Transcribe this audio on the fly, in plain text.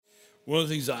One of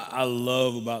the things I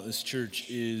love about this church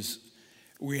is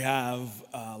we have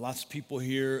lots of people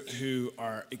here who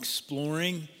are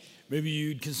exploring. Maybe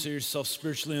you'd consider yourself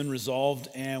spiritually unresolved,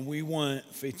 and we want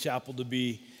Faith Chapel to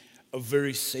be a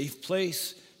very safe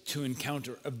place to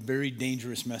encounter a very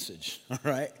dangerous message, all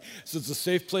right? So it's a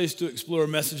safe place to explore a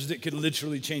message that could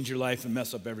literally change your life and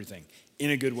mess up everything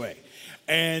in a good way.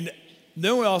 And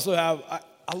then we also have,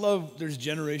 I love, there's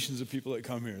generations of people that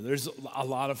come here. There's a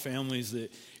lot of families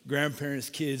that grandparents,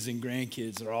 kids, and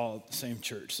grandkids are all at the same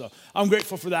church. So I'm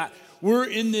grateful for that. We're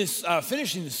in this,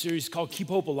 finishing this series called Keep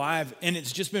Hope Alive, and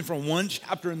it's just been from one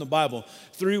chapter in the Bible,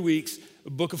 3 weeks,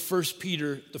 the book of 1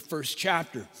 Peter, the first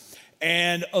chapter.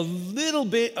 And a little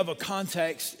bit of a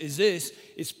context is this: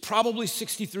 it's probably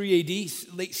 63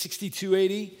 AD, late 62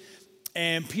 AD,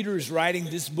 and Peter is writing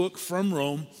this book from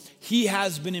Rome. He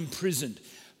has been imprisoned.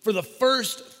 For the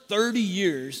first 30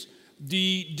 years,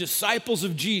 the disciples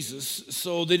of Jesus,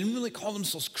 so they didn't really call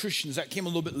themselves Christians, that came a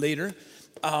little bit later,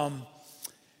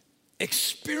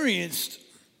 experienced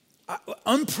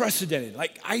unprecedented.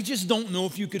 Like, I just don't know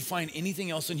if you could find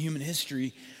anything else in human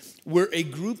history where a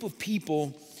group of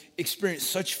people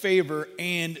experienced such favor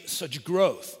and such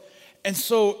growth. And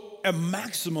so at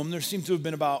maximum, there seemed to have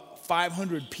been about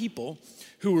 500 people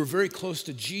who were very close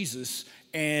to Jesus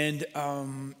and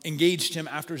engaged him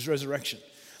after his resurrection.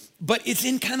 But it's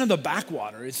in kind of the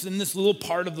backwater. It's in this little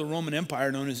part of the Roman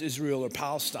Empire known as Israel or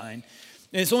Palestine.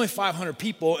 And it's only 500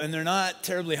 people, and they're not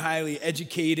terribly highly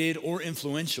educated or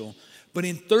influential. But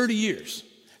in 30 years,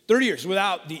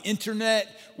 without the internet,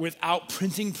 without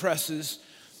printing presses,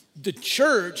 the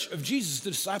church of Jesus,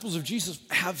 the disciples of Jesus,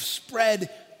 have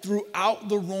spread throughout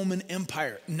the Roman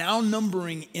Empire, now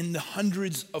numbering in the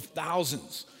hundreds of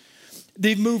thousands.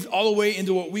 They've moved all the way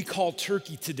into what we call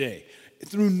Turkey today.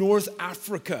 Through North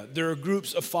Africa, there are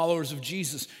groups of followers of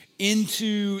Jesus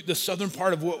into the southern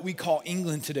part of what we call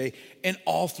England today, and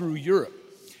all through Europe.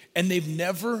 And they've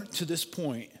never, to this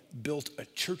point, built a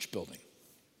church building.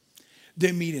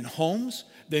 They meet in homes,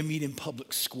 they meet in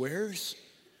public squares.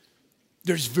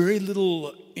 There's very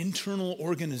little internal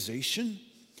organization.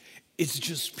 It's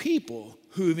just people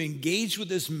who have engaged with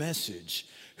this message,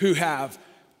 who have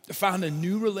found a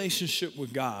new relationship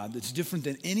with God that's different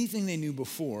than anything they knew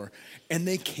before, and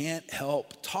they can't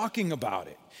help talking about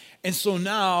it. And so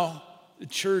now the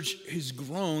church has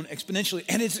grown exponentially,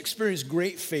 and it's experienced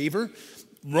great favor.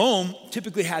 Rome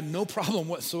typically had no problem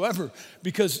whatsoever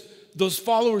because those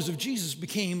followers of Jesus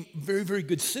became very, very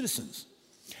good citizens.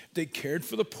 They cared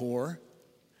for the poor.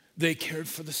 They cared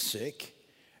for the sick.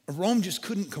 Rome just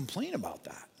couldn't complain about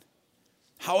that.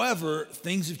 However,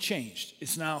 things have changed.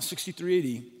 It's now 63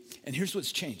 AD, and here's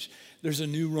what's changed. There's a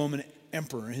new Roman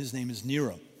emperor, and his name is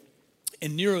Nero.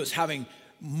 And Nero is having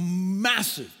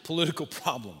massive political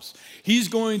problems. He's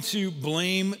going to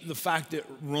blame the fact that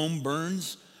Rome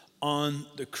burns on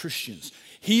the Christians.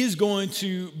 He is going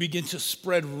to begin to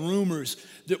spread rumors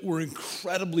that were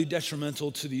incredibly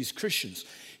detrimental to these Christians.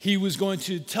 He was going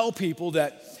to tell people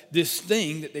that this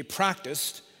thing that they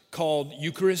practiced called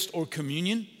Eucharist or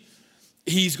communion,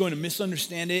 he's going to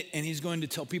misunderstand it, and he's going to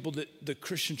tell people that the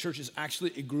Christian church is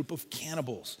actually a group of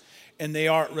cannibals. And they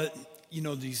are,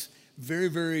 these very,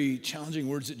 very challenging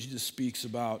words that Jesus speaks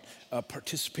about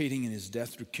participating in his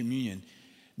death through communion.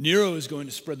 Nero is going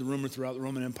to spread the rumor throughout the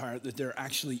Roman Empire that they're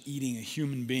actually eating a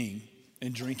human being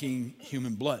and drinking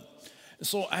human blood.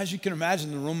 So as you can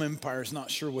imagine, the Roman Empire is not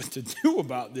sure what to do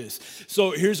about this.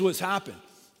 So here's what's happened.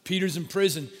 Peter's in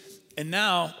prison, and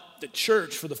now the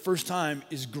church, for the first time,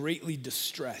 is greatly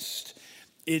distressed.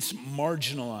 It's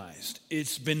marginalized.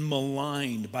 It's been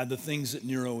maligned by the things that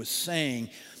Nero is saying.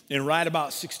 And right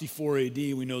about 64 AD,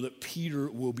 we know that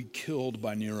Peter will be killed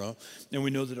by Nero, and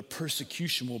we know that a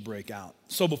persecution will break out.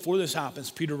 So before this happens,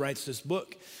 Peter writes this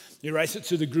book. He writes it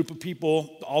to the group of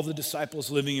people, all the disciples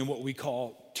living in what we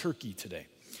call Turkey today.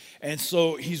 And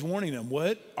so he's warning them,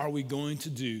 what are we going to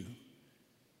do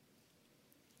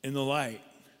in the light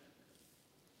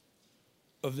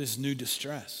of this new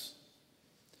distress,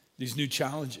 these new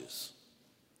challenges?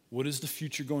 What is the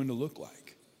future going to look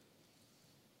like?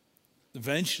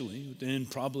 Eventually, within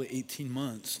probably 18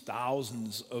 months,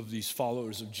 thousands of these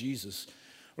followers of Jesus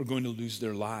are going to lose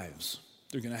their lives.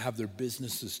 They're going to have their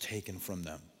businesses taken from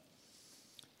them.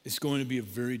 It's going to be a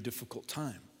very difficult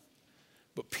time.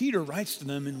 But Peter writes to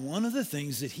them, and one of the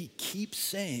things that he keeps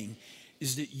saying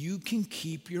is that you can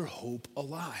keep your hope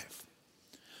alive.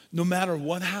 No matter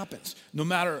what happens, no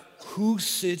matter who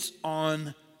sits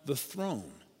on the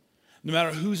throne, no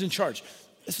matter who's in charge.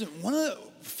 Listen, one of the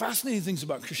fascinating things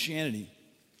about Christianity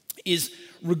is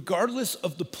regardless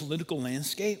of the political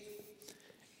landscape,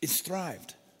 it's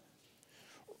thrived.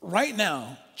 right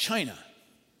now, China,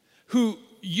 who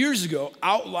years ago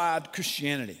outlawed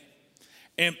Christianity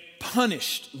and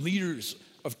punished leaders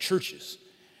of churches,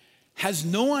 has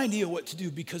no idea what to do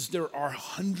because there are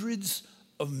hundreds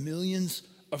of millions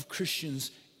of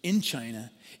Christians in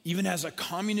China, even as a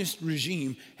communist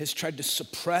regime has tried to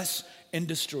suppress and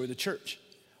destroy the church.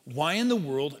 Why in the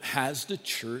world has the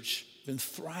church been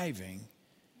thriving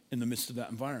in the midst of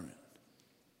that environment?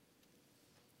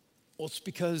 Well, it's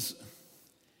because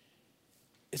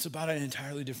it's about an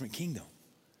entirely different kingdom.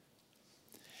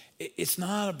 It's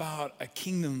not about a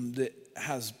kingdom that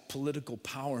has political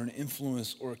power and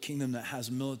influence or a kingdom that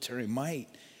has military might,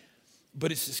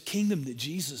 but it's this kingdom that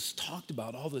Jesus talked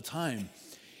about all the time.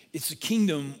 It's a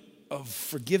kingdom of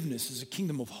forgiveness. It's a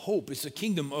kingdom of hope. It's a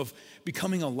kingdom of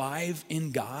becoming alive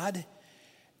in God.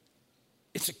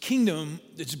 It's a kingdom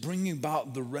that's bringing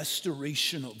about the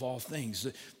restoration of all things,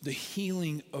 the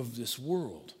healing of this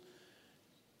world.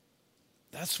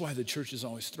 That's why the church has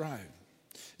always thrived.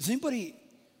 Does anybody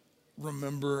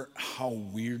remember how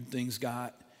weird things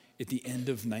got at the end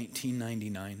of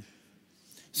 1999?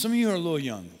 Some of you are a little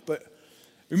young, but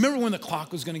remember when the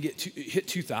clock was going to hit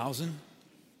 2000?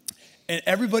 And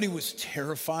everybody was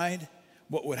terrified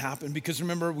what would happen because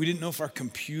remember, we didn't know if our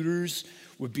computers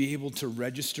would be able to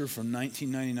register from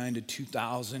 1999 to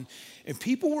 2000. And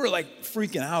people were like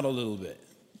freaking out a little bit.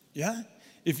 Yeah?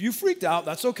 If you freaked out,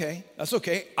 that's okay. That's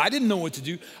okay. I didn't know what to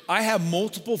do. I have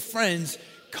multiple friends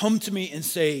come to me and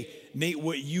say, Nate,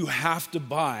 what you have to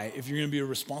buy if you're going to be a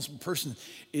responsible person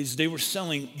is they were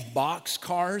selling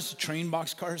train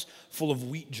box cars full of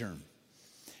wheat germ.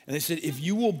 And they said, if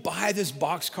you will buy this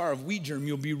boxcar of wheat germ,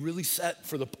 you'll be really set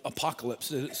for the apocalypse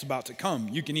that's about to come.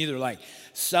 You can either like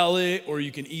sell it or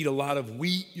you can eat a lot of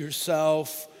wheat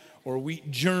yourself or wheat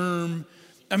germ.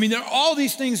 I mean, there are all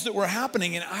these things that were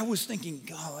happening. And I was thinking,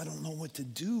 God, I don't know what to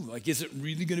do. Like, is it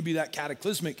really going to be that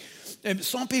cataclysmic? And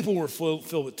some people were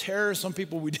filled with terror. Some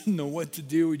people, we didn't know what to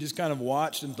do. We just kind of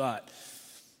watched and thought,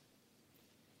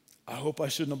 I hope I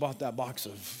shouldn't have bought that box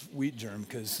of wheat germ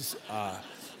because...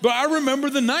 But I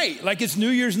remember the night, like it's New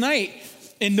Year's night,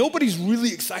 and nobody's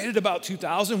really excited about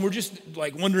 2000. We're just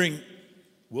like wondering,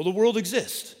 will the world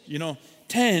exist?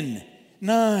 10,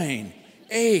 9,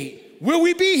 8, will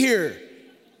we be here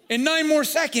in 9 more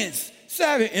seconds?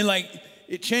 7, and like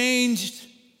it changed.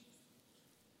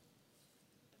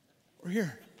 We're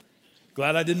here.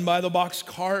 Glad I didn't buy the box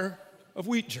car of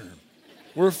wheat germ.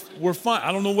 We're fine.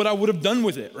 I don't know what I would have done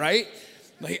with it, right?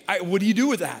 Like, what do you do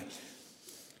with that?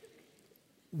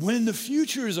 When the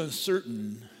future is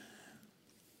uncertain,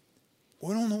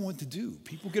 we don't know what to do.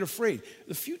 People get afraid.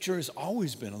 The future has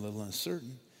always been a little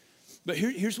uncertain. But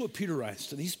here's what Peter writes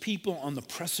to these people on the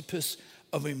precipice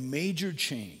of a major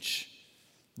change.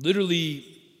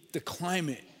 Literally, the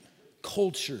climate,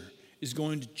 culture is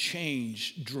going to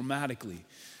change dramatically.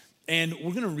 And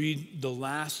we're going to read the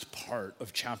last part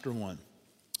of chapter 1,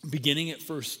 beginning at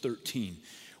verse 13.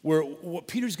 Where what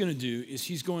Peter's going to do is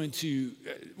we're going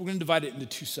to divide it into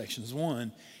 2 sections.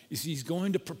 One is he's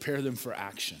going to prepare them for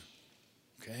action,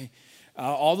 okay?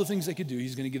 All the things they could do,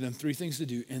 he's going to give them 3 things to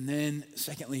do. And then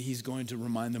secondly, he's going to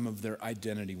remind them of their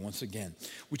identity once again,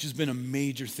 which has been a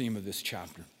major theme of this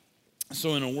chapter.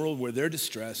 So in a world where they're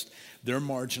distressed, they're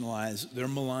marginalized, they're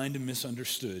maligned and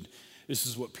misunderstood, this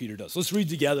is what Peter does. Let's read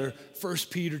together 1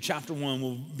 Peter chapter 1.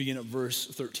 We'll begin at verse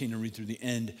 13 and read through the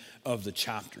end of the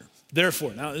chapter.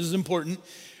 Therefore, now this is important.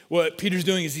 What Peter's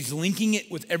doing is he's linking it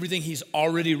with everything he's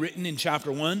already written in chapter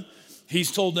 1.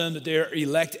 He's told them that they're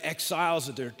elect exiles,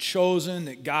 that they're chosen,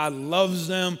 that God loves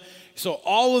them. So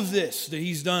all of this that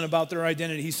he's done about their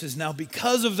identity, he says, now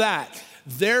because of that,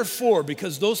 therefore,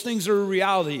 because those things are a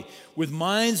reality, with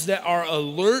minds that are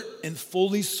alert and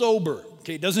fully sober.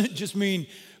 Okay, it doesn't just mean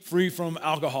free from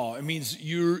alcohol. It means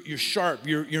you're sharp,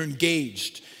 you're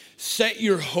engaged. Set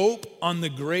your hope on the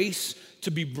grace to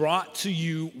be brought to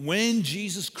you when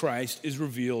Jesus Christ is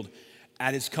revealed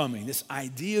at his coming. This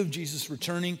idea of Jesus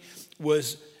returning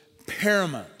was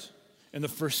paramount in the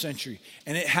first century,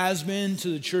 and it has been to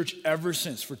the church ever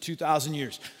since for 2,000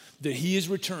 years. That he is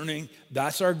returning,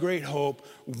 that's our great hope.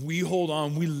 We hold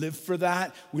on, we live for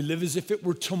that. We live as if it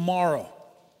were tomorrow,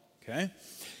 okay?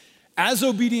 As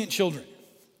obedient children,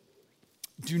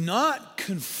 do not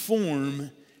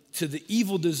conform to the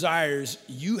evil desires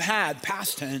you had,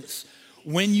 past tense,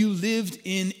 when you lived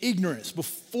in ignorance,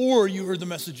 before you heard the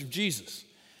message of Jesus.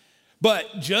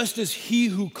 But just as he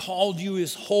who called you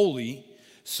is holy,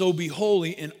 so be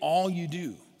holy in all you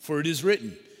do. For it is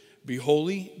written, be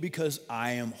holy because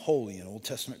I am holy, an Old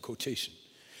Testament quotation.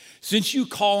 Since you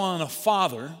call on a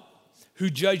Father who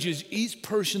judges each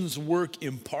person's work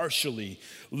impartially.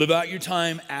 Live out your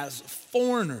time as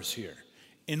foreigners here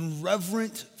in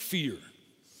reverent fear.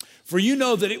 For you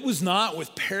know that it was not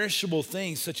with perishable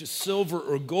things such as silver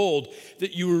or gold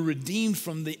that you were redeemed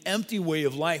from the empty way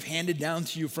of life handed down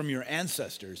to you from your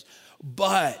ancestors,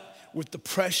 but with the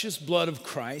precious blood of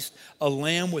Christ, a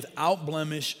lamb without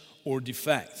blemish or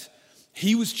defect.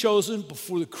 He was chosen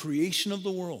before the creation of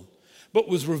the world, but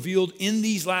was revealed in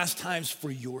these last times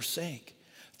for your sake.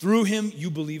 Through him you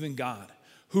believe in God,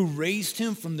 who raised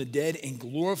him from the dead and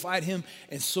glorified him,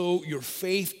 and so your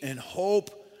faith and hope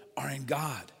are in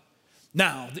God.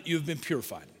 Now that you have been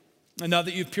purified, and now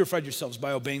that you've purified yourselves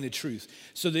by obeying the truth,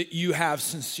 so that you have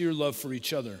sincere love for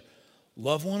each other,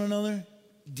 love one another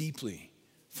deeply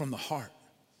from the heart.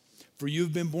 For you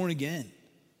have been born again,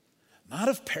 not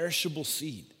of perishable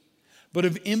seed, but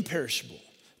of imperishable,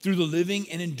 through the living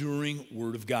and enduring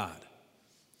word of God.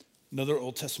 Another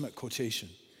Old Testament quotation.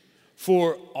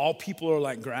 For all people are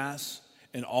like grass,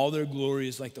 and all their glory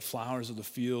is like the flowers of the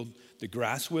field. The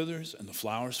grass withers and the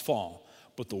flowers fall,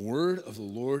 but the word of the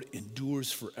Lord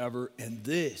endures forever. And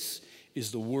this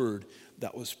is the word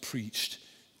that was preached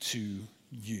to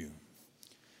you.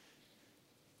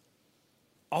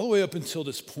 All the way up until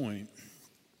this point,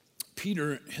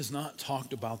 Peter has not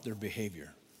talked about their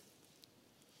behavior.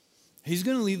 He's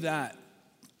going to leave that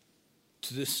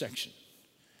to this section.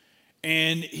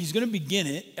 And he's going to begin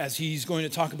it as he's going to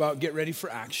talk about get ready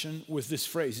for action with this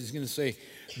phrase. He's going to say,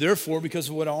 therefore, because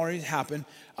of what already happened,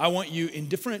 I want you in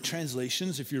different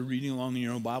translations, if you're reading along in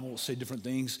your own Bible, will say different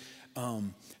things.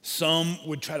 Some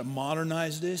would try to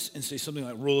modernize this and say something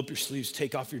like roll up your sleeves,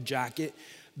 take off your jacket.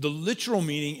 The literal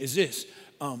meaning is this,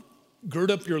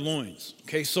 gird up your loins.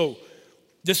 Okay, so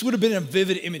this would have been a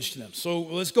vivid image to them. So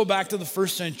let's go back to the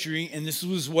first century, and this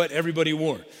was what everybody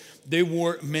wore. They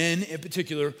wore, men in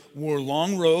particular, wore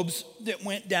long robes that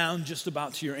went down just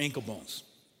about to your ankle bones.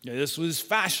 Yeah, this was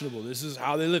fashionable. This is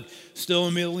how they lived. Still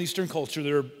in Middle Eastern culture,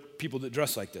 there are people that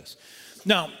dress like this.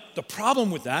 Now, the problem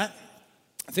with that,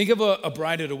 think of a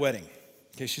bride at a wedding.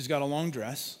 Okay, she's got a long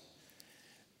dress.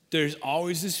 There's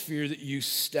always this fear that you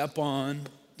step on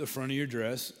the front of your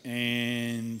dress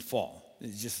and fall.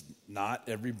 It's just not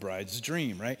every bride's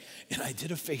dream, right? And I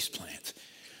did a face plant.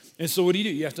 And so what do?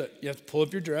 You have to pull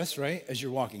up your dress, right, as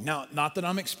you're walking. Now, not that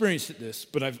I'm experienced at this,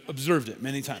 but I've observed it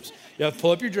many times. You have to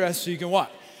pull up your dress so you can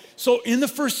walk. So in the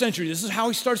first century, this is how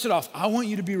he starts it off. I want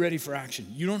you to be ready for action.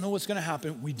 You don't know what's going to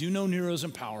happen. We do know Nero's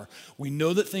in power. We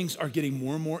know that things are getting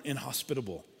more and more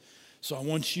inhospitable. So I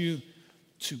want you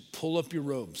to pull up your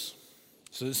robes.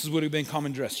 So this is what would have been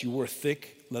common dress. You wore a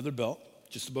thick leather belt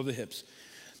just above the hips.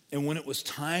 And when it was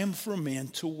time for a man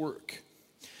to work,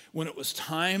 when it was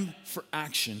time for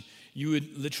action, you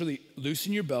would literally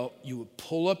loosen your belt, you would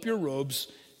pull up your robes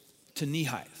to knee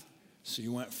height. So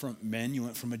you went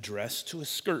from a dress to a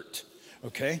skirt,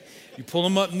 okay? You pull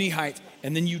them up knee height,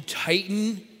 and then you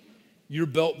tighten your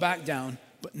belt back down,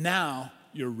 but now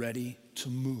you're ready to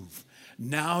move.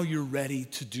 Now you're ready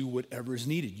to do whatever is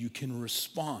needed. You can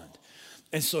respond.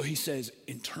 And so he says,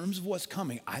 in terms of what's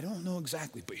coming, I don't know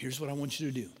exactly, but here's what I want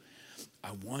you to do.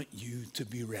 I want you to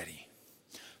be ready.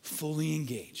 Fully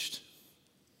engaged.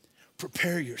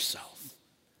 Prepare yourself.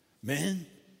 Men,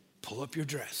 pull up your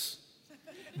dress.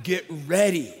 Get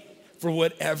ready for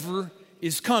whatever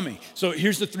is coming. So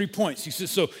here's the 3 points. He says,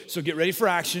 so get ready for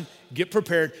action, get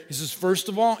prepared. He says, first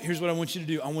of all, here's what I want you to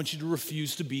do. I want you to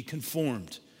refuse to be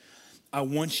conformed. I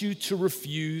want you to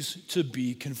refuse to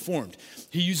be conformed.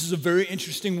 He uses a very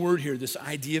interesting word here, this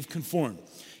idea of conformed.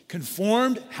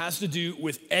 Conformed has to do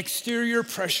with exterior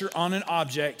pressure on an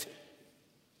object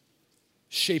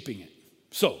shaping it.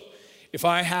 So, if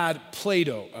I had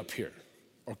Play-Doh up here,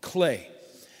 or clay,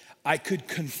 I could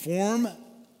conform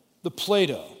the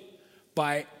Play-Doh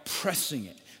by pressing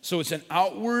it. So it's an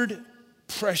outward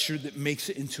pressure that makes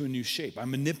it into a new shape. I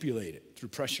manipulate it through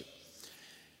pressure.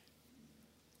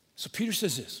 So Peter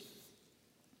says this,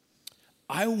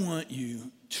 I want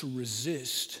you to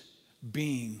resist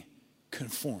being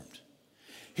conformed.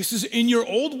 He says, in your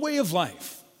old way of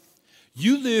life,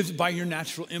 you lived by your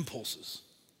natural impulses.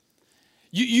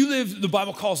 You live, the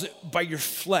Bible calls it, by your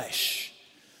flesh,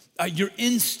 your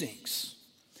instincts.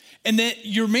 And that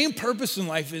your main purpose in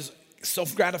life is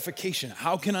self-gratification.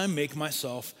 How can I make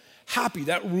myself happy?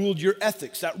 That ruled your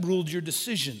ethics. That ruled your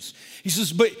decisions. He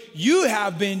says, but you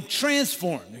have been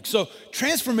transformed. So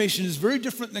transformation is very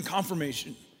different than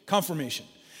confirmation.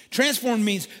 Transformed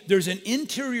means there's an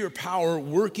interior power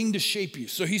working to shape you.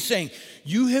 So he's saying,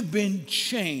 you have been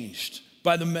changed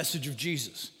by the message of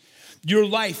Jesus. Your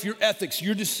life, your ethics,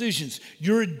 your decisions,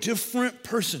 you're a different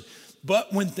person.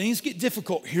 But when things get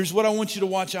difficult, here's what I want you to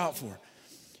watch out for.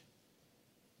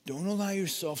 Don't allow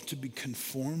yourself to be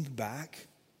conformed back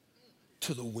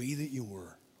to the way that you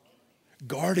were.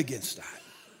 Guard against that.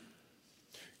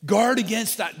 Guard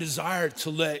against that desire to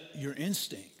let your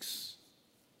instincts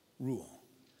rule.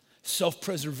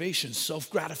 Self-preservation,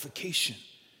 self-gratification.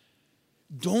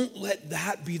 Don't let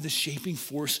that be the shaping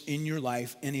force in your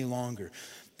life any longer.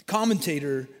 The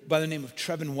commentator by the name of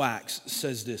Trevin Wax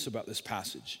says this about this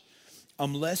passage.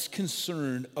 I'm less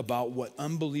concerned about what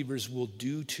unbelievers will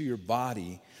do to your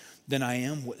body than I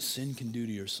am what sin can do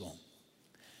to your soul.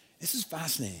 This is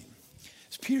fascinating.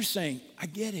 It's Peter saying, I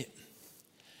get it.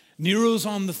 Nero's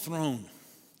on the throne,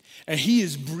 and he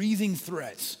is breathing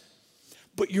threats.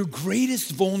 But your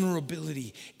greatest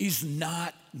vulnerability is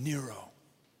not Nero.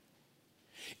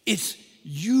 It's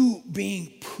you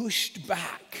being pushed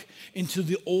back into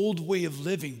the old way of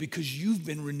living because you've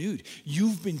been renewed.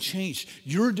 You've been changed.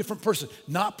 You're a different person.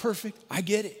 Not perfect, I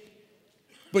get it.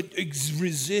 But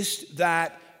resist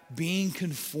that being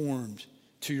conformed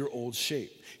to your old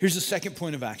shape. Here's the second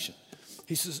point of action.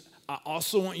 He says, I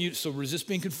also want you, so resist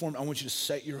being conformed. I want you to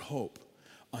set your hope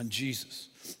on Jesus.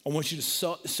 I want you to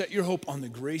set your hope on the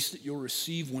grace that you'll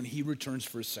receive when he returns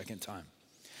for a second time.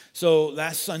 So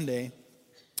last Sunday,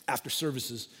 after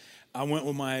services, I went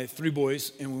with my 3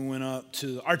 boys and we went up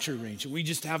to the archery range. We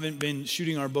just haven't been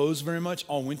shooting our bows very much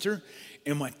all winter.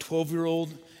 And my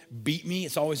 12-year-old beat me.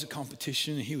 It's always a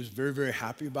competition, and he was very, very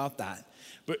happy about that.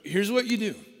 But here's what you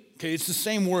do. Okay, it's the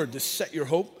same word, to set your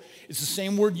hope. It's the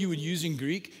same word you would use in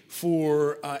Greek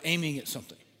for aiming at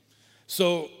something.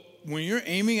 So when you're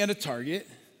aiming at a target,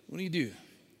 what do?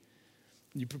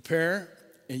 You prepare,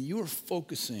 and you are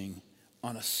focusing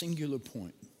on a singular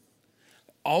point.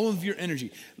 All of your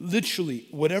energy, literally,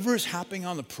 whatever is happening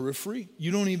on the periphery,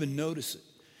 you don't even notice it.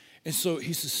 And so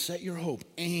he says, set your hope,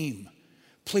 aim,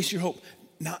 place your hope,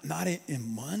 not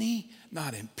in money,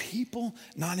 not in people,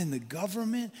 not in the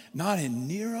government, not in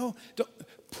Nero. Don't,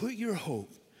 put your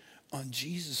hope on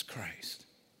Jesus Christ.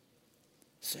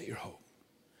 Set your hope.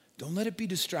 Don't let it be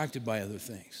distracted by other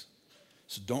things.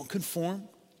 So don't conform.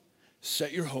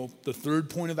 Set your hope. The third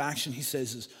point of action, he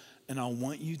says, is, and I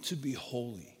want you to be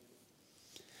holy.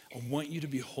 I want you to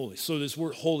be holy. So this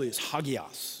word holy is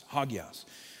hagios.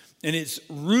 And its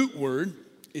root word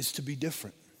is to be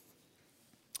different.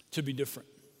 To be different.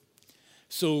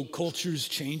 So culture's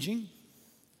changing.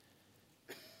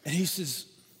 And he says,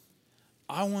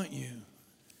 I want you.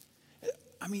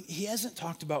 I mean, he hasn't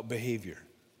talked about behavior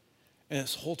in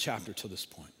this whole chapter to this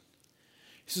point.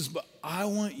 He says, but I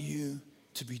want you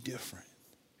to be different.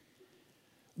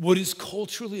 What is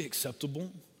culturally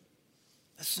acceptable,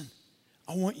 listen,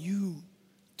 I want you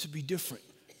to be different.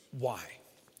 Why?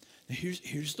 Now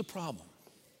here's the problem.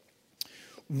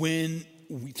 When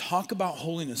we talk about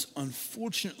holiness,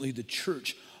 unfortunately, the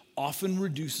church often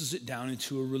reduces it down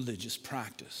into a religious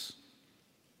practice.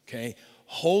 Okay?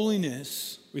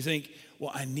 Holiness, we think,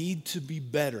 well, I need to be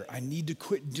better. I need to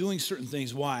quit doing certain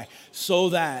things. Why? So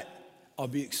that I'll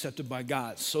be accepted by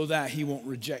God, so that he won't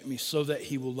reject me, so that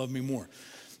he will love me more.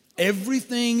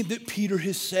 Everything that Peter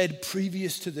has said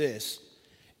previous to this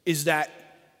is that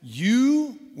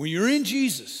you, when you're in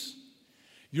Jesus,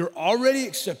 you're already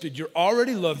accepted, you're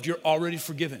already loved, you're already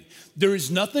forgiven. There is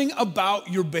nothing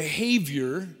about your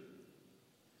behavior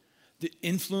that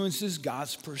influences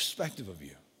God's perspective of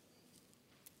you.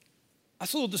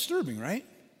 That's a little disturbing, right?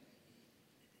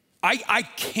 I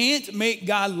can't make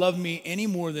God love me any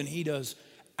more than he does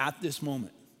at this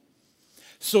moment.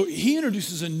 So he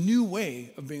introduces a new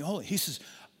way of being holy. He says,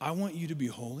 I want you to be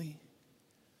holy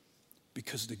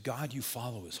because the God you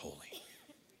follow is holy.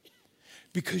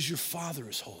 Because your Father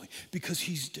is holy. Because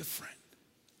he's different.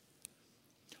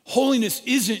 Holiness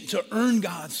isn't to earn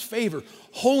God's favor.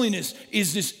 Holiness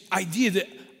is this idea that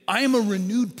I am a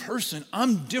renewed person.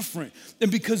 I'm different. And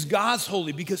because God's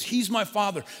holy, because he's my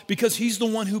Father, because he's the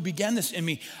one who began this in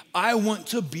me, I want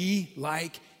to be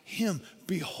like him.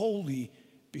 Be holy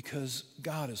because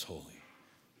God is holy.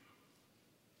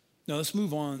 Now let's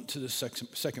move on to the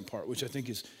second part, which I think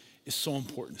is so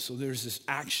important. So there's this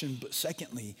action, but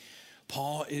secondly,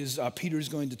 Peter is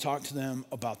going to talk to them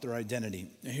about their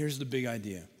identity. Now here's the big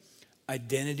idea.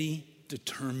 Identity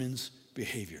determines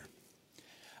behavior.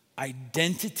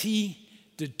 Identity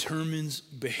determines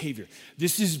behavior.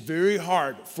 This is very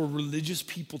hard for religious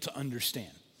people to understand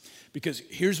because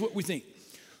here's what we think.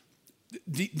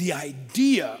 The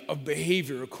idea of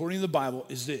behavior, according to the Bible,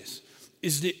 is this,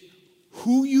 is that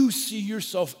who you see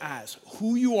yourself as,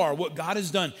 who you are, what God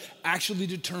has done, actually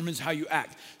determines how you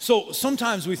act. So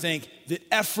sometimes we think that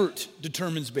effort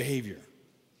determines behavior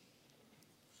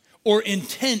or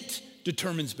intent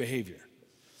determines behavior.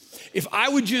 If I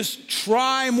would just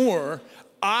try more,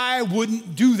 I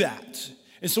wouldn't do that.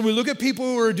 And so we look at people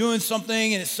who are doing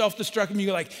something and it's self-destructive, and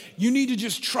you're like, you need to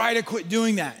just try to quit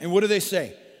doing that. And what do they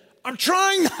say? I'm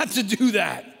trying not to do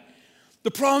that. The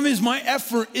problem is my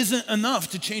effort isn't enough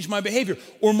to change my behavior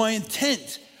or my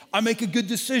intent. I make a good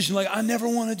decision, like I never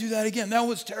want to do that again. That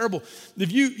was terrible.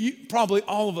 If you probably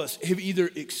all of us have either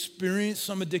experienced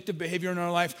some addictive behavior in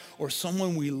our life or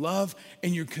someone we love,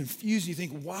 and you're confused. You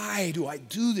think, why do I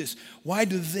do this? Why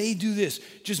do they do this?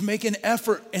 Just make an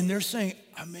effort. And they're saying,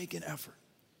 I make an effort,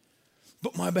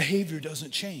 but my behavior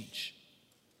doesn't change.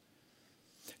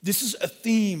 This is a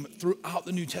theme throughout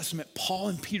the New Testament. Paul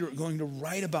and Peter are going to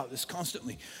write about this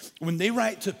constantly. When they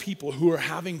write to people who are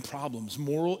having problems,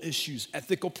 moral issues,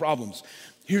 ethical problems,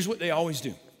 here's what they always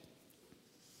do.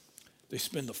 They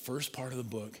spend the first part of the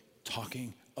book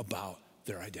talking about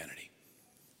their identity.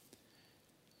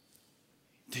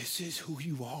 This is who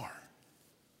you are.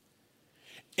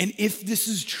 And if this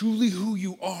is truly who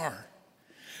you are,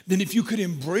 then if you could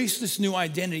embrace this new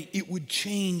identity, it would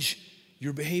change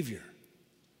your behavior.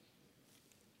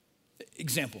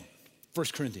 Example, 1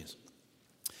 Corinthians.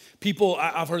 People,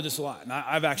 I've heard this a lot, and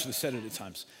I've actually said it at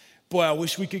times. Boy, I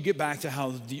wish we could get back to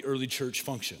how the early church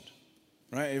functioned.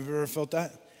 Right? Have you ever felt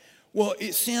that? Well,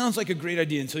 it sounds like a great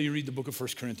idea until you read the book of 1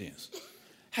 Corinthians.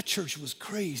 That church was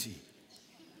crazy.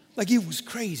 Like, it was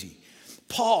crazy.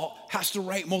 Paul has to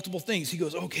write multiple things. He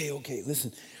goes, okay,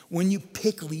 listen. When you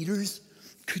pick leaders,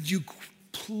 could you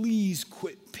please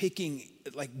quit picking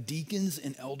like deacons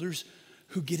and elders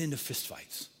who get into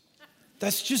fistfights?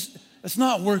 That's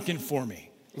not working for me.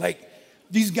 Like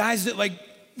these guys that they're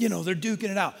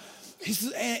duking it out. He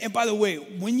says, and by the way,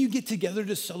 when you get together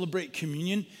to celebrate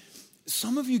communion,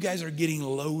 some of you guys are getting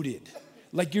loaded.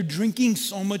 Like you're drinking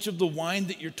so much of the wine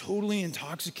that you're totally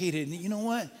intoxicated. And you know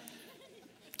what?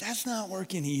 That's not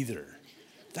working either.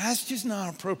 That's just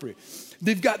not appropriate.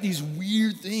 They've got these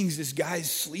weird things. This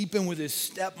guy's sleeping with his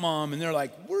stepmom, and they're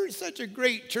like, we're such a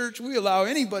great church. We allow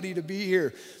anybody to be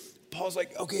here. Paul's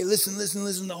like, okay, listen,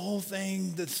 the whole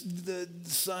thing, the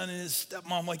son and his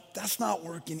stepmom, like, that's not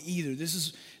working either. This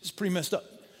is pretty messed up.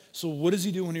 So what does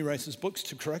he do when he writes his books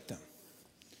to correct them?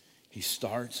 He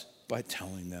starts by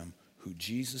telling them who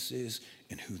Jesus is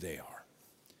and who they are.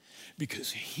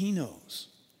 Because he knows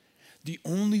the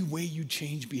only way you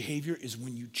change behavior is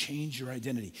when you change your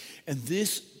identity. And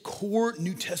this core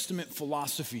New Testament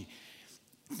philosophy,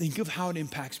 think of how it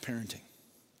impacts parenting.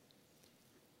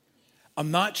 I'm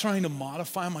not trying to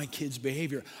modify my kids'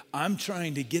 behavior. I'm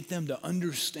trying to get them to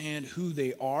understand who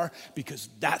they are, because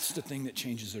that's the thing that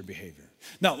changes their behavior.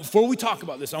 Now, before we talk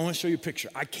about this, I want to show you a picture.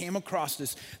 I came across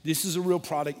this. This is a real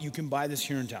product. You can buy this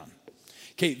here in town.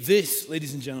 Okay, this,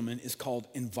 ladies and gentlemen, is called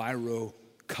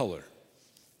EnviroColor.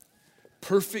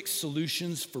 Perfect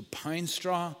solutions for pine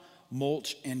straw,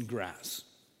 mulch, and grass.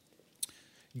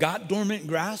 Got dormant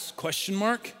grass? Question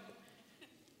mark.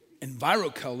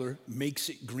 EnviroColor makes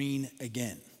it green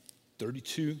again.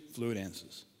 32 fluid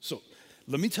ounces. So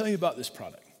let me tell you about this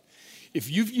product.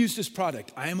 If you've used this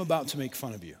product, I am about to make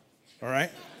fun of you, all right?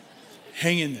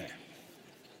 Hang in there.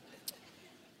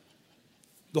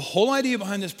 The whole idea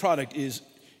behind this product is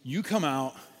you come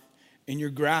out and your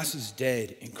grass is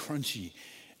dead and crunchy,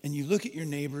 and you look at your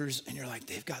neighbors and you're like,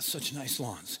 they've got such nice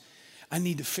lawns. I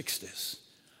need to fix this.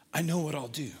 I know what I'll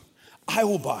do. I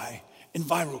will buy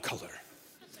EnviroColor.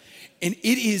 And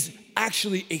it is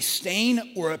actually a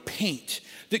stain or a paint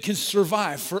that can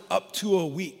survive for up to a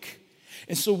week.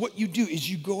 And so what you do is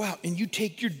you go out and you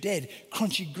take your dead,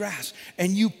 crunchy grass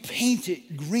and you paint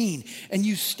it green, and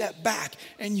you step back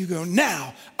and you go,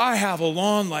 now I have a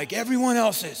lawn like everyone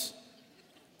else's.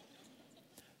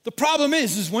 The problem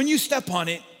is when you step on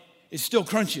it, it still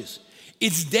crunches.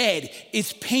 It's dead.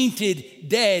 It's painted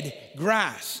dead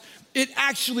grass. It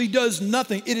actually does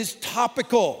nothing. It is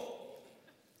topical.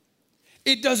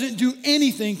 It doesn't do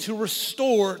anything to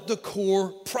restore the core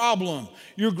problem.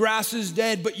 Your grass is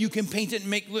dead, but you can paint it and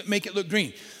make it look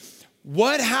green.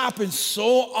 What happens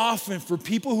so often for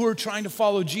people who are trying to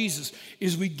follow Jesus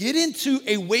is we get into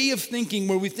a way of thinking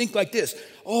where we think like this: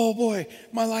 oh boy,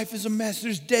 my life is a mess.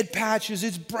 There's dead patches.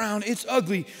 It's brown. It's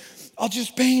ugly. I'll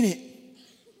just paint it.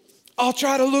 I'll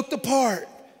try to look the part.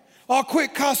 I'll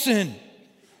quit cussing.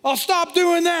 I'll stop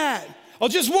doing that. I'll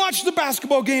just watch the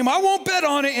basketball game. I won't bet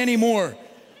on it anymore.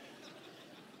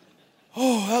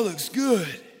 Oh, that looks good.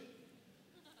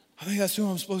 I think that's who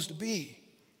I'm supposed to be.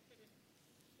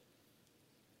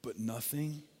 But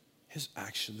nothing has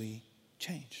actually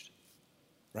changed,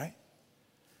 right?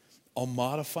 I'll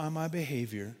modify my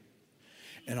behavior,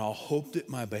 and I'll hope that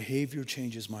my behavior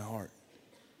changes my heart.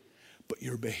 But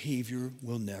your behavior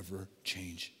will never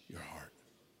change your heart.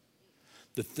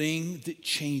 The thing that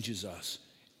changes us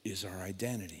is our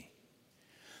identity.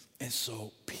 And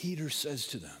so Peter says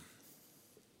to them,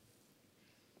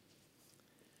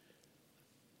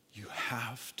 you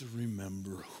have to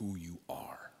remember who you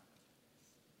are.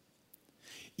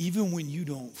 Even when you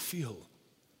don't feel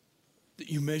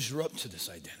that you measure up to this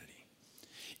identity.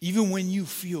 Even when you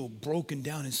feel broken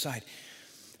down inside,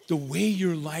 the way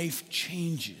your life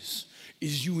changes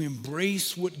is you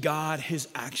embrace what God has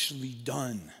actually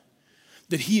done.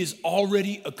 That he has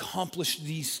already accomplished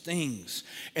these things.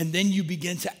 And then you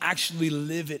begin to actually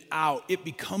live it out. It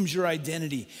becomes your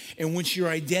identity. And once your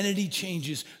identity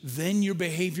changes, then your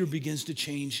behavior begins to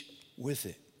change with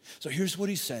it. So here's what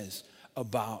he says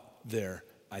about their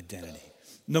identity.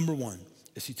 Number one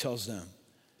is he tells them,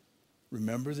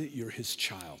 remember that you're his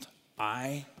child.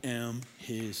 I am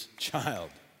his child.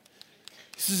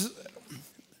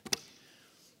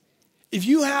 If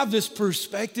you have this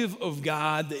perspective of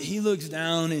God that he looks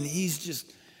down and he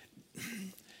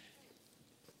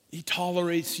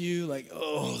tolerates you like,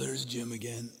 oh, there's Jim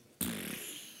again.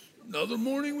 Another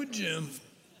morning with Jim.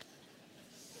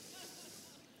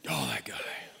 Oh, that guy.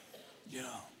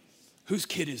 Whose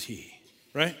kid is he,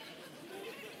 right?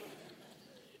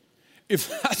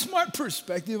 If that's my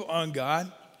perspective on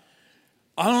God,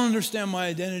 I don't understand my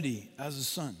identity as a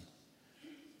son.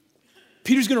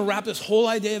 Peter's going to wrap this whole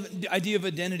idea of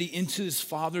identity into this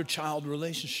father-child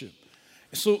relationship.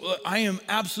 So I am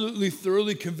absolutely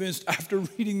thoroughly convinced after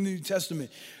reading the New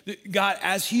Testament that God,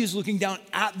 as he is looking down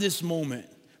at this moment,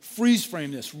 freeze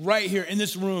frame this right here in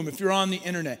this room, if you're on the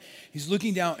internet, he's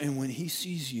looking down and when he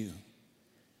sees you,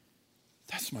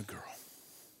 that's my girl.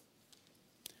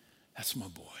 That's my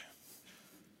boy.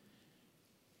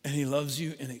 And he loves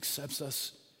you and accepts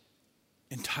us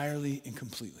entirely and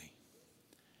completely.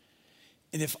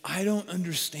 And if I don't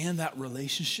understand that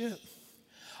relationship,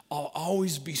 I'll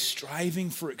always be striving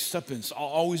for acceptance. I'll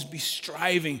always be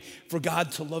striving for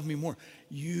God to love me more.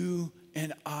 You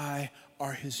and I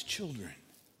are his children.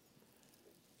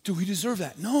 Do we deserve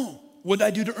that? No. What did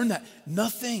I do to earn that?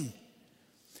 Nothing.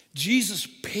 Jesus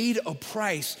paid a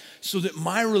price so that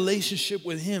my relationship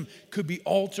with him could be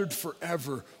altered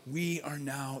forever. We are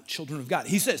now children of God.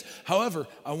 He says, however,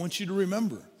 I want you to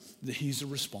remember that he's a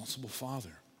responsible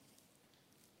father.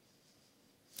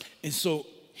 And so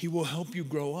he will help you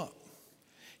grow up.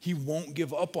 He won't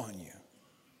give up on you.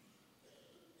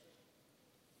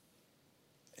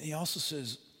 And he also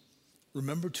says,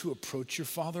 remember to approach your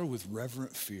father with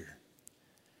reverent fear.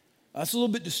 That's a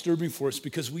little bit disturbing for us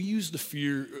because we use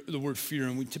the word fear,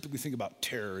 and we typically think about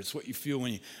terror. It's what you feel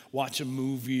when you watch a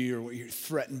movie or when you're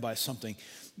threatened by something.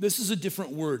 This is a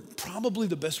different word. Probably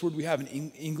the best word we have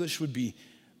in English would be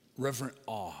reverent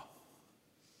awe.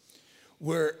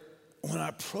 Where when I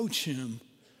approach him,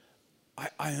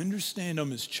 I understand I'm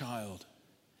his child.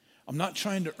 I'm not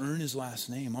trying to earn his last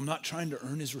name. I'm not trying to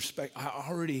earn his respect. I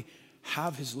already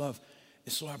have his love.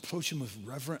 And so I approach him with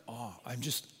reverent awe.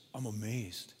 I'm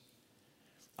amazed.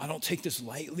 I don't take this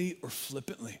lightly or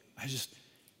flippantly. I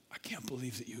can't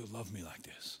believe that you would love me like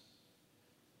this.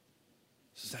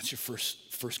 So that's your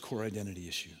first core identity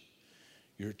issue.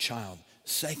 You're a child.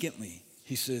 Secondly,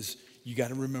 he says, you got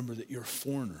to remember that you're a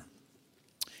foreigner.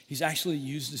 He's actually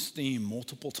used this theme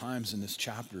multiple times in this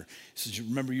chapter. He says,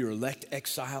 remember you're elect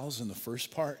exiles in the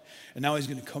first part, and now he's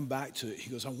going to come back to it. He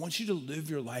goes, I want you to live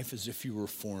your life as if you were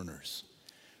foreigners.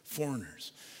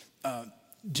 Foreigners.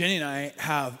 Jenny and I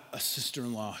have a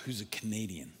sister-in-law who's a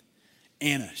Canadian.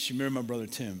 Anna, she married my brother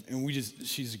Tim, and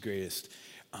she's the greatest.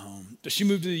 She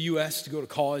moved to the U.S. to go to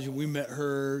college, and we met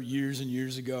her years and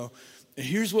years ago. And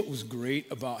here's what was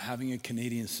great about having a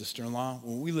Canadian sister-in-law.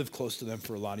 Well, we lived close to them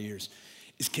for a lot of years.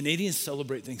 Is Canadians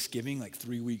celebrate Thanksgiving like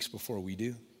 3 weeks before we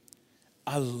do.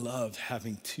 I loved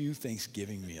having 2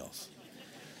 Thanksgiving meals.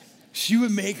 She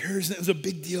would make hers, and it was a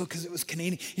big deal because it was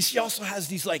Canadian. And she also has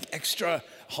these like extra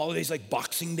holidays like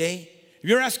Boxing Day. If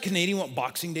you ever ask a Canadian what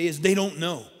Boxing Day is, they don't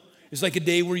know. It's like a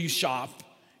day where you shop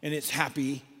and it's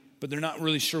happy, but they're not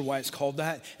really sure why it's called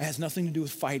that. It has nothing to do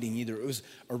with fighting either. It was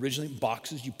originally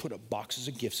boxes. You put up boxes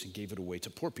of gifts and gave it away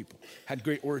to poor people. Had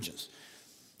great origins.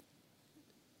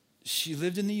 She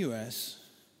lived in the U.S.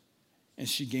 and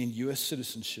she gained U.S.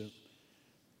 citizenship.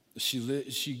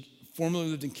 She formerly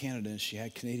lived in Canada and she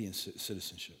had Canadian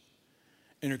citizenship.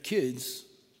 And her kids,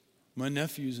 my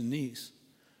nephews and niece,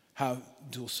 have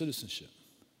dual citizenship.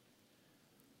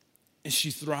 And she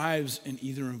thrives in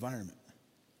either environment.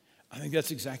 I think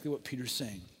that's exactly what Peter's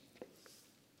saying.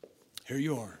 Here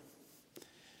you are.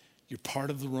 You're part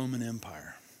of the Roman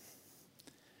Empire.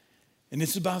 And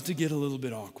it's about to get a little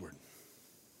bit awkward.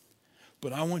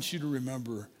 But I want you to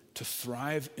remember to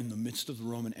thrive in the midst of the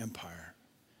Roman Empire.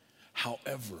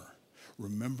 However,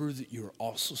 remember that you are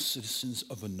also citizens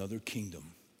of another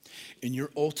kingdom. And your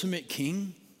ultimate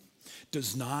king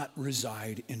does not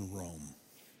reside in Rome.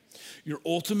 Your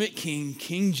ultimate king,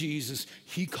 King Jesus,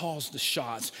 he calls the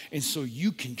shots. And so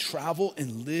you can travel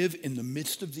and live in the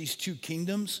midst of these two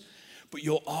kingdoms, but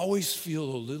you'll always feel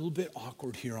a little bit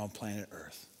awkward here on planet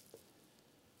Earth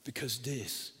because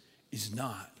this is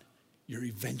not your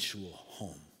eventual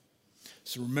home.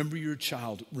 So remember you're a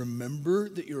child. Remember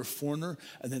that you're a foreigner.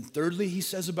 And then thirdly, he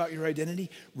says about your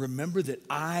identity, remember that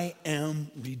I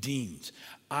am redeemed.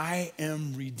 I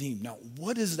am redeemed. Now,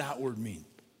 what does that word mean?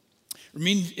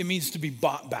 It means to be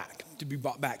bought back, to be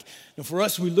bought back. Now for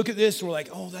us, we look at this, we're like,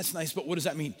 oh, that's nice, but what does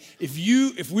that mean?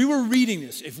 If we were reading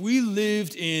this, if we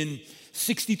lived in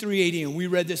 63 AD and we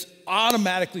read this,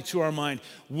 automatically to our mind,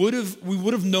 we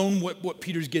would have known what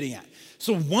Peter's getting at.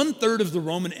 So 1/3 of the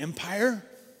Roman Empire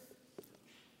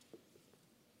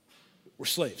were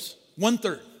slaves,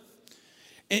 1/3.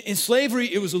 In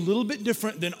slavery, it was a little bit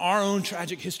different than our own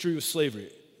tragic history with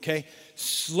slavery. Okay,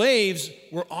 slaves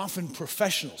were often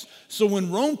professionals. So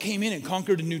when Rome came in and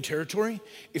conquered a new territory,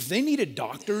 if they needed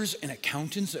doctors and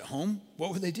accountants at home,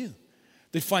 what would they do?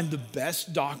 They'd find the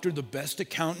best doctor, the best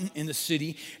accountant in the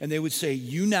city, and they would say,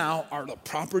 you now are the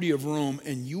property of Rome,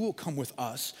 and you will come with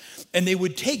us. And they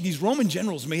would take, these Roman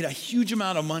generals made a huge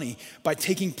amount of money by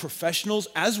taking professionals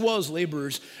as well as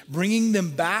laborers, bringing them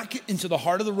back into the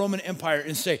heart of the Roman Empire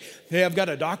and say, hey, I've got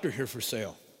a doctor here for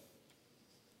sale.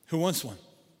 Who wants one?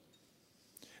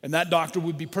 And that doctor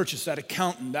would be purchased, that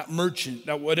accountant, that merchant,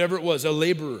 that whatever it was, a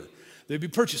laborer. They'd be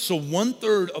purchased. So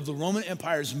 1/3 of the Roman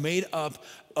Empire is made up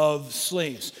of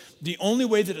slaves. The only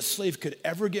way that a slave could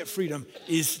ever get freedom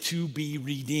is to be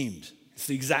redeemed. It's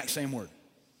the exact same word.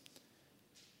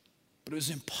 But it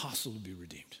was impossible to be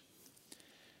redeemed.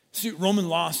 See, Roman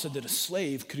law said that a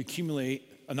slave could accumulate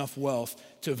enough wealth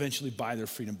to eventually buy their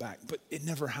freedom back, but it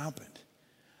never happened.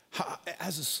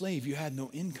 As a slave, you had no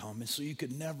income, and so you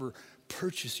could never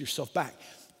purchase yourself back.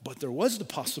 But there was the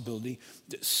possibility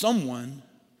that someone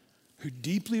who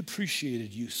deeply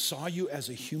appreciated you, saw you as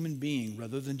a human being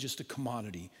rather than just a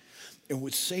commodity, and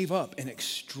would save up an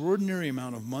extraordinary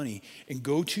amount of money and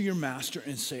go to your master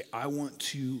and say, I want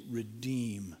to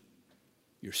redeem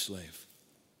your slave.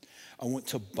 I want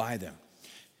to buy them.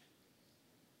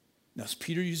 Now, as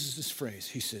Peter uses this phrase,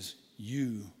 he says,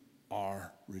 you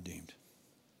are redeemed.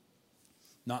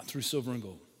 Not through silver and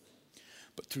gold,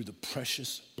 but through the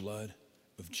precious blood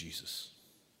of Jesus,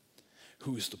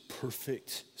 who is the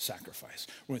perfect sacrifice.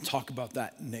 We're going to talk about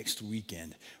that next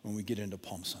weekend when we get into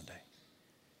Palm Sunday.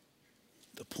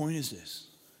 The point is this.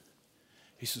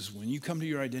 He says, when you come to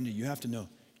your identity, you have to know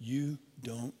you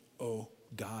don't owe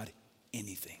God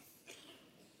anything.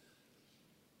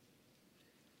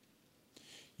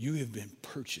 You have been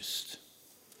purchased.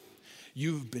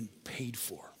 You have been paid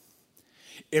for.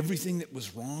 Everything that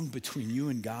was wrong between you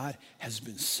and God has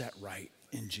been set right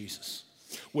in Jesus.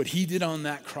 What he did on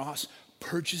that cross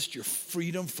purchased your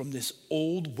freedom from this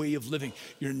old way of living.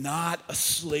 You're not a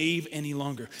slave any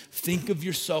longer. Think of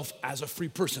yourself as a free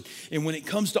person. And when it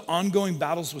comes to ongoing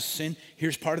battles with sin,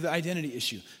 here's part of the identity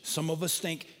issue. Some of us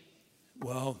think,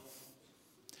 well,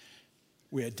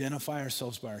 we identify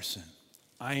ourselves by our sin.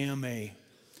 And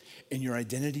your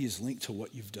identity is linked to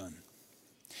what you've done.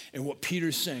 And what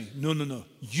Peter's saying, no,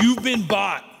 you've been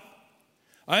bought.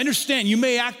 I understand you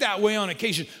may act that way on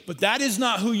occasion, but that is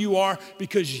not who you are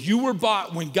because you were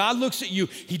bought. When God looks at you,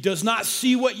 he does not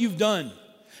see what you've done.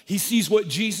 He sees what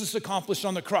Jesus accomplished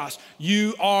on the cross.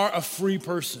 You are a free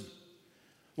person.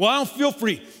 Well, I don't feel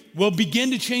free. Well,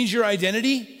 begin to change your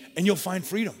identity and you'll find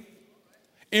freedom.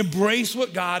 Embrace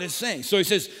what God is saying. So he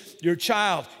says, you're a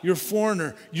child, you're a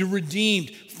foreigner, you're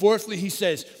redeemed. Fourthly, he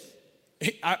says,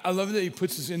 I love that he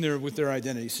puts this in there with their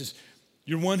identity. He says,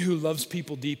 you're one who loves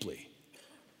people deeply.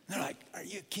 And they're like, are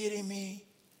you kidding me?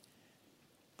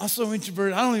 I'm so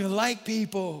introverted, I don't even like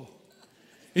people.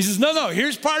 He says, no,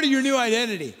 here's part of your new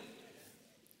identity.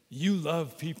 You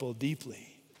love people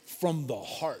deeply from the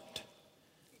heart.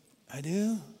 I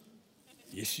do?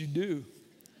 Yes, you do.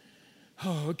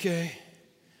 Oh, okay.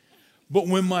 But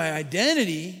when my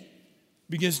identity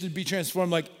begins to be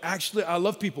transformed, like, actually, I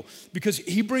love people. Because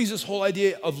he brings this whole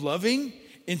idea of loving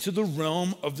into the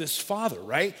realm of this father,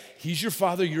 right? He's your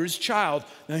father, you're his child.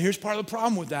 Now, here's part of the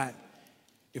problem with that.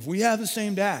 If we have the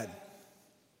same dad,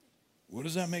 what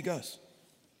does that make us?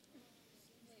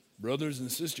 Brothers and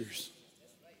sisters.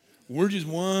 We're just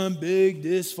one big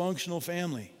dysfunctional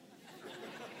family,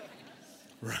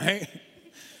 right?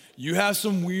 You have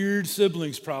some weird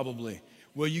siblings probably.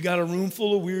 Well, you got a room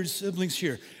full of weird siblings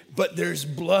here, but there's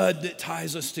blood that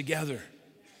ties us together.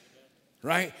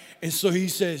 right? And so he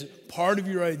says, part of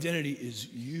your identity is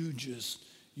you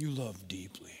love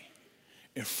deeply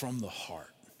and from the heart.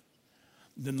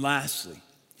 Then lastly,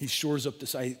 he shores up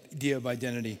this idea of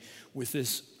identity with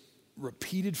this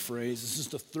repeated phrase. This is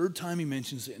the third time he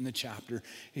mentions it in the chapter.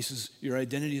 He says, your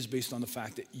identity is based on the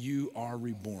fact that you are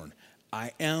reborn.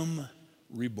 I am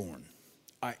reborn.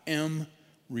 I am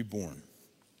reborn.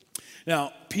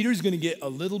 Now, Peter's going to get a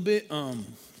little bit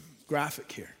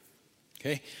graphic here,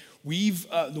 okay?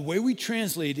 The way we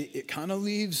translate it, it kind of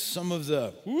leaves some of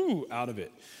the woo out of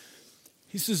it.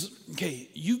 He says, okay,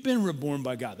 you've been reborn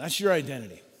by God. That's your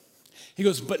identity. He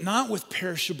goes, but not with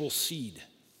perishable seed.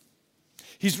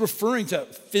 He's referring to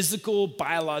physical,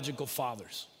 biological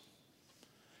fathers.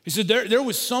 He said there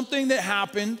was something that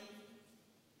happened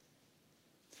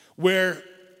where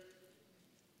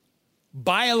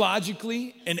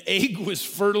biologically an egg was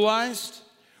fertilized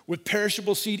with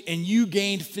perishable seed and you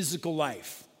gained physical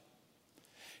life.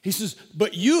 He says,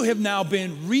 but you have now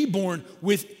been reborn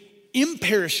with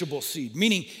imperishable seed,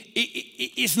 meaning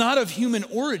it's not of human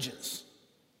origins.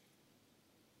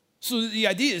 So the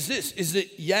idea is this, is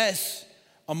that yes,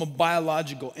 I'm a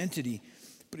biological entity,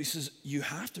 but he says, you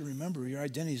have to remember your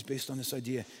identity is based on this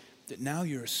idea that now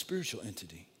you're a spiritual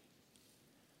entity.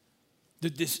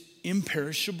 That this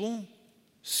imperishable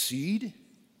seed, and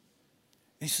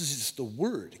he says it's the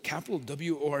word, capital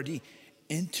W-O-R-D,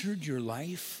 entered your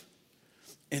life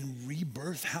and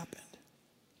rebirth happened.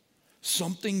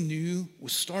 Something new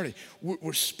was started.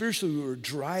 We're spiritually, we were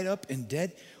dried up and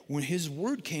dead. When his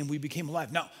word came, we became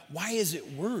alive. Now, why is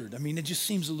it word? I mean, it just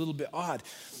seems a little bit odd.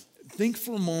 Think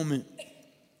for a moment,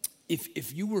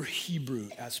 if you were Hebrew,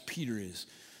 as Peter is,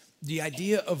 the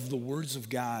idea of the words of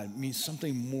God means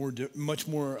something much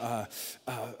more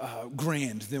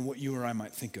grand than what you or I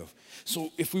might think of.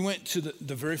 So if we went to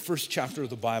the very first chapter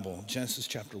of the Bible, Genesis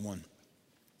chapter 1,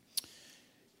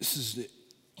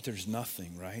 there's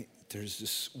nothing, right? There's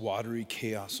this watery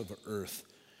chaos of earth.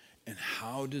 And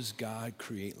how does God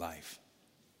create life?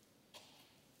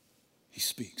 He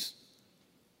speaks.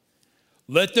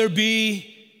 Let there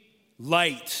be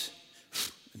light.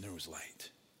 And there was light.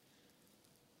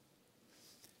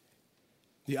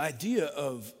 The idea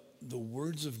of the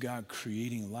words of God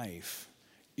creating life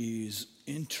is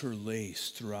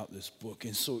interlaced throughout this book.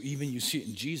 And so even you see it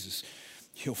in Jesus,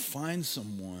 he'll find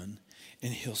someone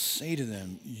and he'll say to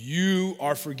them, you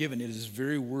are forgiven. It is his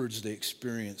very words they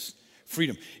experienced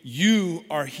freedom. You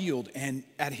are healed. And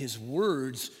at his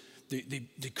words, they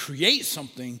create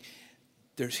something.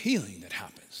 There's healing that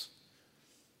happens.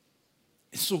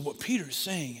 And so what Peter is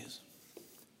saying is,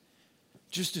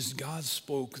 just as God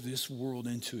spoke this world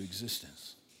into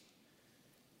existence,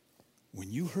 when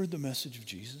you heard the message of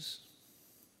Jesus,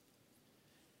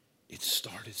 it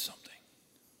started something.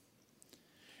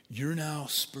 You're now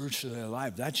spiritually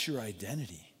alive. That's your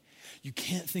identity. You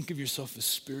can't think of yourself as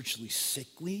spiritually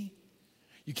sickly.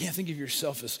 You can't think of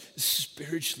yourself as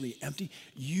spiritually empty.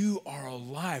 You are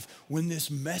alive. When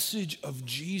this message of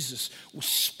Jesus was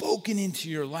spoken into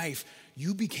your life,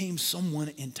 you became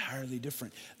someone entirely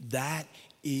different. That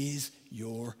is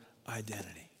your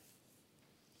identity.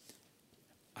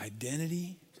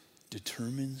 Identity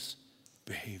determines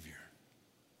behavior.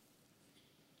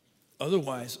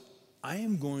 Otherwise, I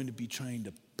am going to be trying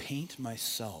to paint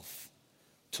myself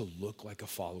to look like a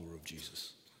follower of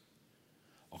Jesus.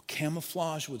 I'll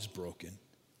camouflage what's broken.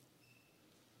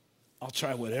 I'll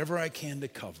try whatever I can to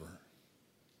cover.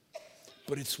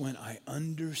 But it's when I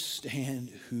understand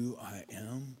who I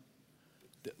am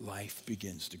that life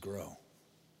begins to grow.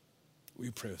 Will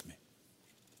you pray with me?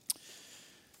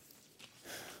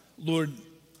 Lord,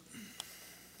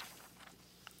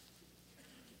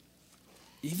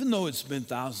 even though it's been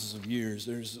thousands of years,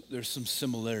 there's some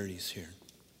similarities here.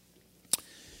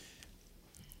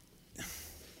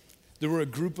 There were a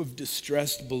group of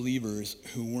distressed believers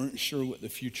who weren't sure what the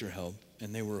future held,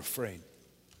 and they were afraid.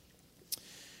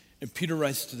 And Peter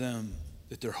writes to them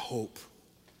that their hope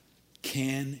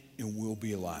can and will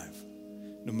be alive,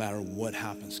 no matter what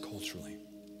happens culturally.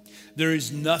 There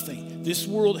is nothing. This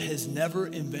world has never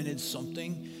invented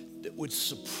something that would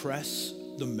suppress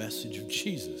the message of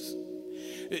Jesus.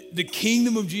 The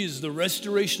kingdom of Jesus, the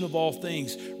restoration of all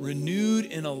things,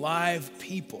 renewed and alive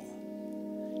people,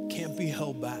 can't be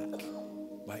held back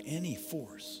by any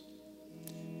force.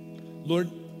 Lord,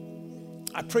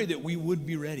 I pray that we would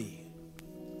be ready.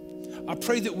 I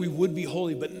pray that we would be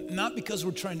holy, but not because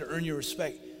we're trying to earn your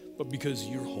respect, but because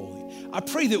you're holy. I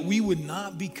pray that we would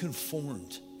not be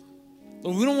conformed.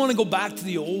 Lord, we don't want to go back to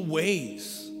the old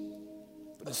ways,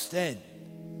 but instead,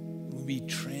 we'll be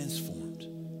transformed.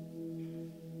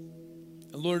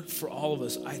 And Lord, for all of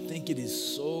us, I think it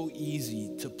is so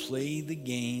easy to play the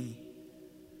game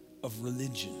of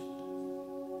religion,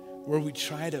 where we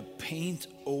try to paint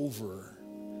over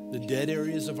the dead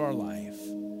areas of our life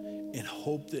and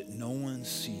hope that no one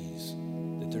sees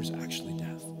that there's actually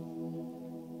death.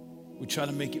 We try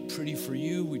to make it pretty for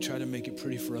you. We try to make it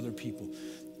pretty for other people.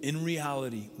 In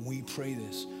reality, we pray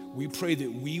this. We pray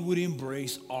that we would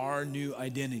embrace our new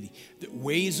identity, that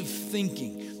ways of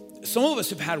thinking. Some of us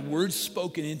have had words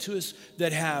spoken into us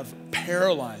that have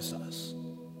paralyzed us.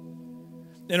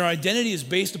 And our identity is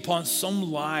based upon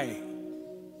some lie.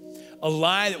 A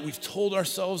lie that we've told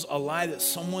ourselves, a lie that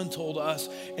someone told us,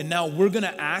 and now we're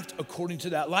gonna act according to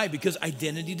that lie because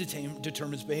identity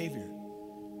determines behavior.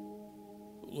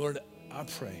 Lord, I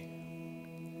pray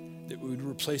that we would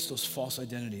replace those false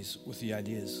identities with the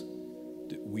ideas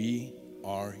that we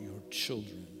are your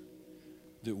children,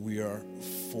 that we are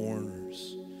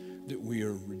foreigners, that we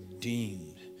are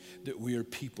redeemed, that we are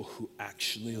people who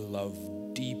actually love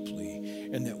deeply,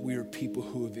 and that we are people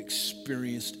who have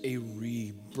experienced a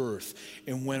rebirth.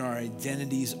 And when our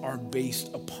identities are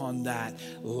based upon that,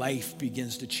 life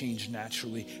begins to change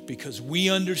naturally because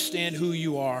we understand who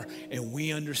you are and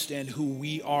we understand who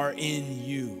we are in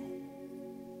you.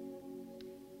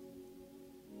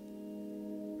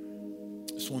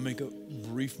 I just want to make a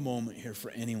brief moment here for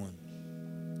anyone.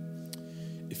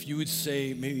 If you would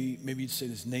say, maybe you'd say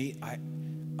this, Nate,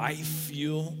 I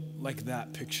feel like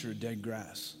that picture of dead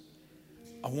grass.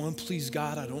 I want to please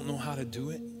God. I don't know how to do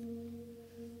it.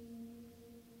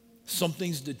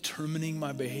 Something's determining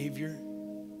my behavior.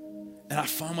 And I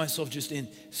find myself just in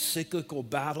cyclical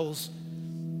battles.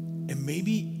 And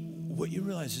maybe what you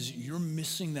realize is you're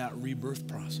missing that rebirth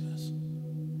process.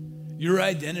 Your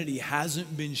identity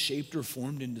hasn't been shaped or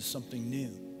formed into something new.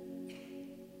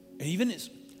 And even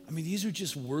these are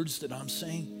just words that I'm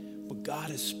saying, but God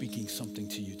is speaking something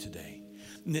to you today.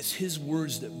 And it's his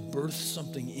words that birth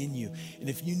something in you. And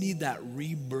if you need that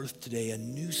rebirth today, a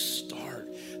new start,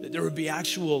 that there would be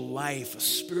actual life, a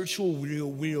spiritual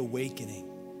reawakening.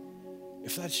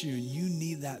 If that's you and you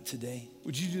need that today,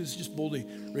 would you do this just boldly?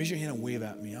 Raise your hand and wave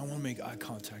at me. I want to make eye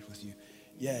contact with you.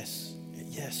 Yes,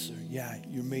 sir. Yeah,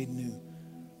 you're made new.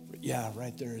 Yeah,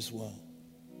 right there as well.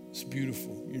 It's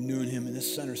beautiful. You're new in him. In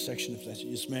this center section, if that's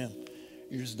you, yes, ma'am.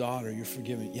 You're his daughter. You're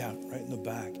forgiven. Yeah, right in the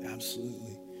back.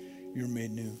 Absolutely. You're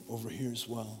made new. Over here as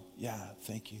well. Yeah,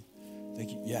 thank you.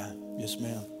 Thank you. Yeah, yes,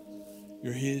 ma'am.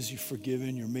 You're his. You're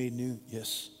forgiven. You're made new.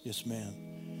 Yes,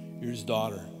 ma'am. You're his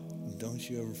daughter. Don't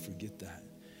you ever forget that.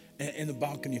 And in the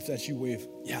balcony, if that's you, wave.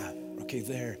 Yeah, okay,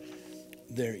 there.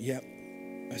 Yep.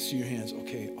 I see your hands.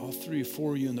 Okay, all 3 or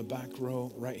 4 of you in the back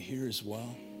row, right here as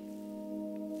well.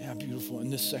 Yeah, beautiful. In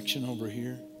this section over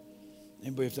here.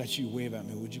 Anybody, if that's you, wave at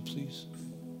me, would you please?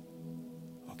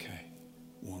 Okay,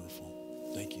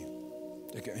 wonderful. Thank you.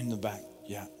 In the back,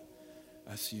 yeah.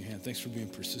 I see your hand. Thanks for being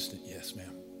persistent. Yes,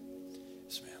 ma'am.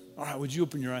 Yes, ma'am. All right, would you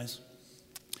open your eyes?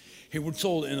 Hey, we're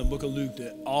told in the book of Luke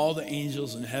that all the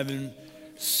angels in heaven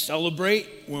celebrate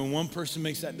when one person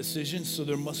makes that decision. So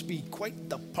there must be quite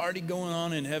the party going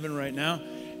on in heaven right now.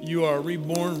 You are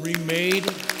reborn, remade.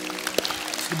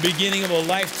 It's the beginning of a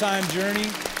lifetime journey.